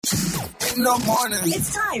in the morning.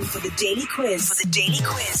 It's time for the Daily Quiz.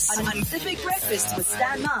 On Pacific Breakfast with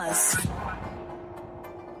Stan Mars.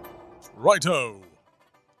 Righto.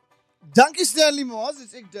 Dankie Stanley Mars,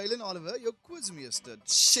 it's ek Dylan Oliver, jou quizmeester.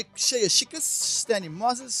 Shea Shikus, Stanley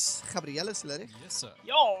Mars, Gabriella Slurry. Yes, sir.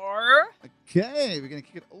 Okay, we're going to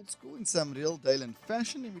kick it old school in some real Dylan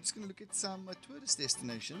fashion, and we're just going to look at some tourist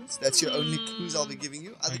destinations. That's your only clues I'll be giving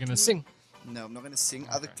you. Are you going to sing? No, I'm not going to sing.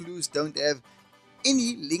 Okay. Other clues don't have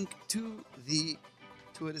any link to the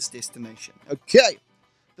tourist destination. Okay,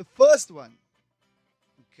 the first one.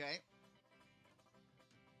 Okay.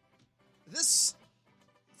 This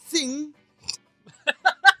thing,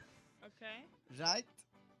 Okay. right,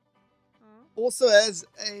 also has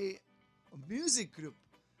a music group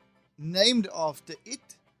named after it,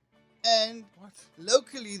 and What?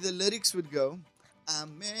 locally the lyrics would go, I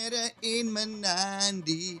met her in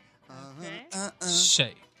Manandi. Okay.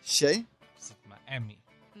 Shay. Shay? Is it Miami?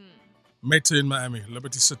 Met her in Miami,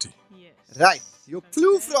 Liberty City. Yes. Right. Your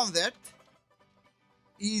clue Okay. from that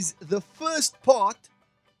is the first part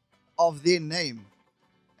of their name.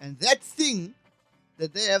 And that thing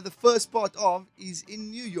that they have the first part of is in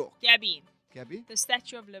New York. Gabby, Gabby? the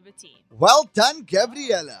Statue of Liberty. Well done,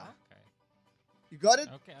 Gabriella. Okay. You got it?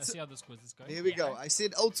 Okay, I see how this quiz is going. There we Yeah. go. I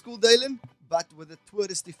said old school Dylan, but with a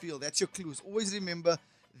touristy feel. That's your clues. Always remember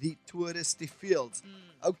the touristy fields.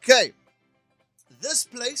 Okay. This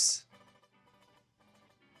place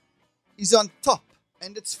is on top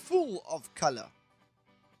and it's full of color.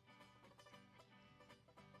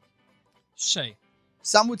 Shay.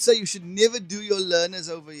 Some would say you should never do your learners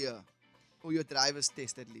over here, or your driver's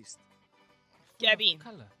test at least. Gabby,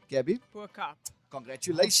 Color. Gabby, poor cup.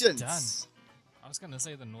 congratulations. Done. I was going to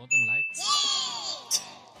say the Northern Lights.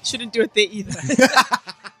 Shouldn't do it there either.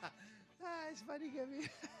 It's funny, Gabby.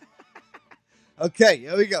 Okay,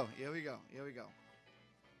 here we go.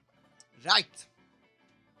 Right.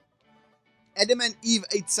 Adam and Eve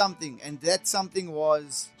ate something, and that something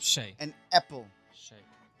was Shay. an apple. Shay.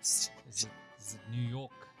 Is it New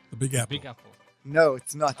York? The Big Apple. Big Apple. No,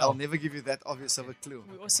 it's not. Oh. I'll never give you that obvious of a clue.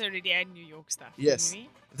 We also already had New York stuff. Yes. Didn't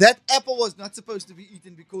That apple was not supposed to be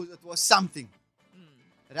eaten because it was something.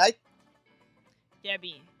 Right? we?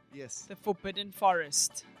 Gabby, Yes. the Forbidden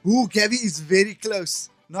Forest. Ooh, Gabby is very close.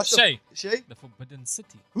 Not the- Shay. Shay? The Forbidden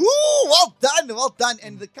City. Ooh, well done.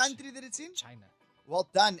 And the country that it's in? China. Well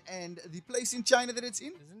done. And the place in China that it's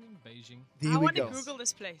in? Isn't it in Beijing? There I we want to go. Google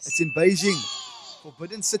this place. It's in Beijing.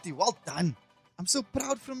 Forbidden City. Well done. I'm so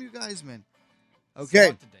proud from you guys, man.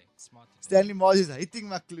 Okay. Smart today. Stanley Mars is hating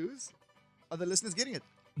my clues. Are the listeners getting it?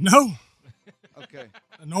 No. Okay.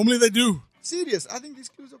 Normally they do. Serious. I think these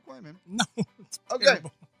clues are quiet, man. No. It's Okay.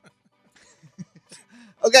 terrible.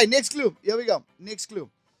 Okay, next clue. Here we go. Next clue.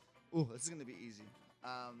 Oh, this is going to be easy.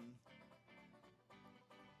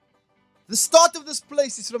 The start of this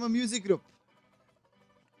place is from a music group.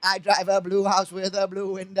 I drive a blue house with a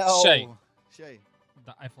blue window. Shay. Shay.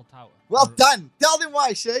 The Eiffel Tower. Well done. Tell them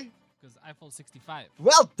why, Shay. Because Eiffel 65.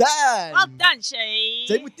 Well done. Well done, Shay.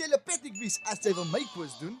 Sy moet telepathic wees as sy wil my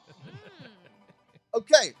quiz doen.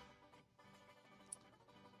 Okay.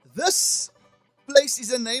 This place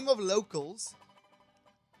is a name of locals,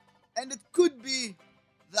 and it could be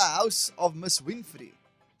the house of Miss Winfrey.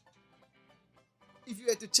 If you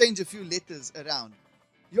had to change a few letters around.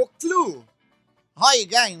 Your clue. How you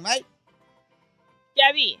going, mate?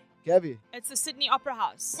 Gabby, Gabby. it's the Sydney Opera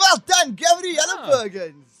House. Well done, Gabriella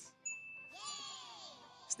Bergens.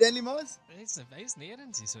 Stanley Mars? Hy's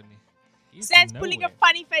nêrens hier so nie. He's Stan's pulling a nowhere.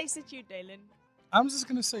 funny face at you, Dylan. I'm just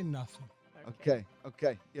going to say nothing. Okay.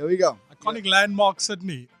 Here we go. Iconic landmark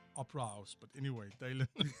Sydney Opera House. But anyway, Dylan.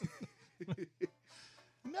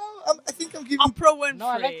 No, I think I'm giving... Opera Winfrey. No,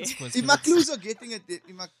 I like this quiz. If my clues are getting it, if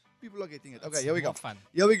my people are getting it. Okay, here we go. More fun.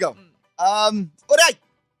 Here we go. Alright.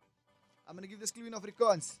 I'm gonna give this clue in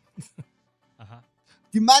Afrikaans. Uh-huh.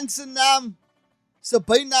 Die man se naam, sy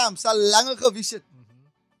bynaam sal Lange gewees het.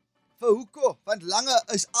 Vir hoekom? Want Lange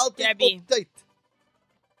is altyd Gabby. op tyd.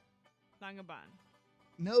 Langebaan.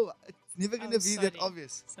 No, it's never gonna be that sorry.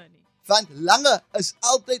 obvious. Sorry. Want Lange is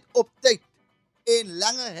altyd op tyd. En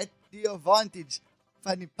Lange het die advantage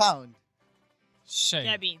van die pound. Shay.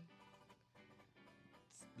 Gabby,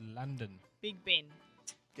 London. Big Ben.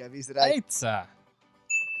 Gabby's right. Pizza.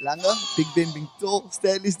 Lange, Big Ben being tall,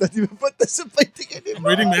 Stanley's not even participating I'm anymore.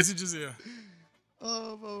 reading messages here.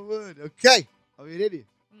 Oh my word. Okay. Are we ready?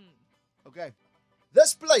 Okay.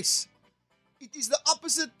 This place, it is the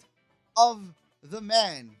opposite of the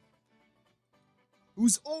man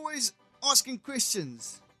who's always asking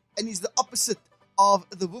questions and is the opposite of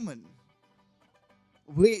the woman.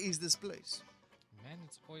 Where is this place? Man,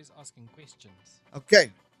 it's always asking questions.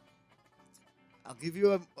 Okay. I'll give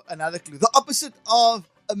you another clue. The opposite of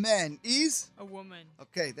a man is... A woman.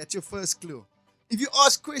 Okay, that's your first clue. If you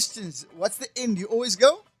ask questions, what's the end? You always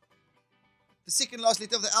go? The second last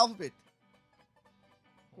letter of the alphabet.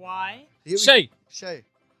 Why? Here we- Shay. Shay.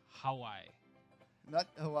 Hawaii. Not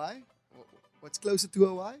Hawaii? What's closer to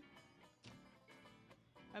Hawaii?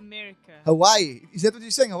 America. Hawaii. Is that what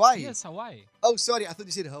you're saying? Hawaii? Yes, Hawaii. Oh, sorry. I thought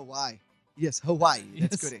you said Hawaii. Yes, Hawaii.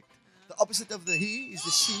 That's Yes. correct. The opposite of the he is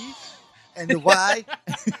the she. And the Y.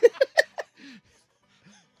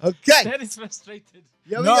 Okay. That is frustrated.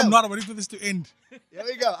 Here we No, go. I'm not. I'm waiting for this to end. Here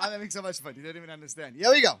we go. I'm having so much fun. You don't even understand. Here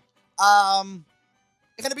we go.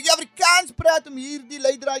 Ek gaan 'n bietjie Afrikaans praat om hier die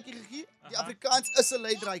leidraadjie gegee. Die Afrikaans is 'n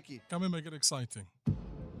leidraadjie. Come and make it exciting.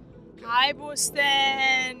 Hi,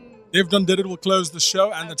 Boston. Devdon did it. Will close the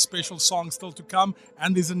show, and that special song still to come.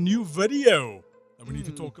 And there's a new video that we need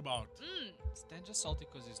to talk about. Stan just salty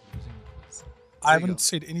because he's losing the quiz. I we go. haven't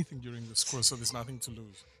said anything during this quiz, so there's nothing to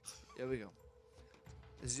lose. Here we go.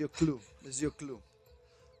 This is your clue. This is your clue.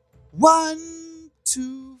 1,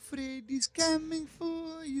 2, Freddy's coming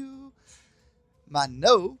for you. Maar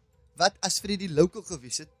nou, wat as Freddy local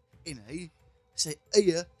gewees het en hy sy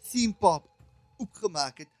eie theme park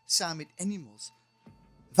opgemaak het saam met animals.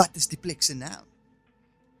 Wat is die plek se naam?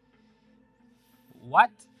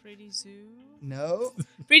 What? Freddy Zoo. No.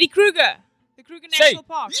 Freddy Krueger. The Kruger Shay. National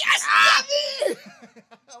Park. Yes, Gabby!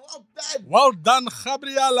 Well done. Well done,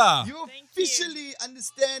 Gabriela. You Thank officially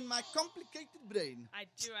understand my complicated brain. I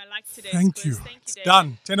do. I like today's Thank quiz. you. Thank you, It's David.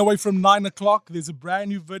 done. 10 away from 9 o'clock. There's a brand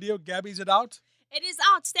new video. Gabby, is it out? It is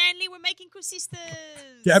out, Stanley. We're making consisters.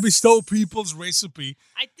 Gabby stole people's recipe.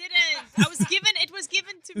 I didn't. I was given. It was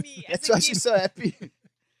given to me. That's as a why gift. she's so happy.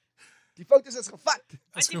 Die foto's is gevat.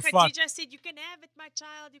 That's Auntie gevat. Khadija said, "You can have it, my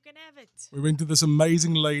child. You can have it." We went to this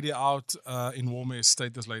amazing lady out in Warmer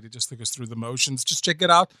Estate. This lady just took us through the motions. Just check it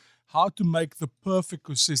out. How to make the perfect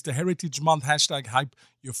consistent. Heritage Month. #hype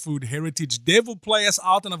your food heritage. Dev will play us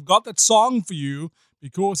out. And I've got that song for you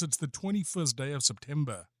because it's the 21st day of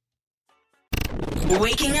September.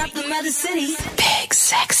 Waking up the Mother City. Big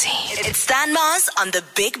Sexy. It's Stan Mars on The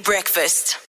Big Breakfast.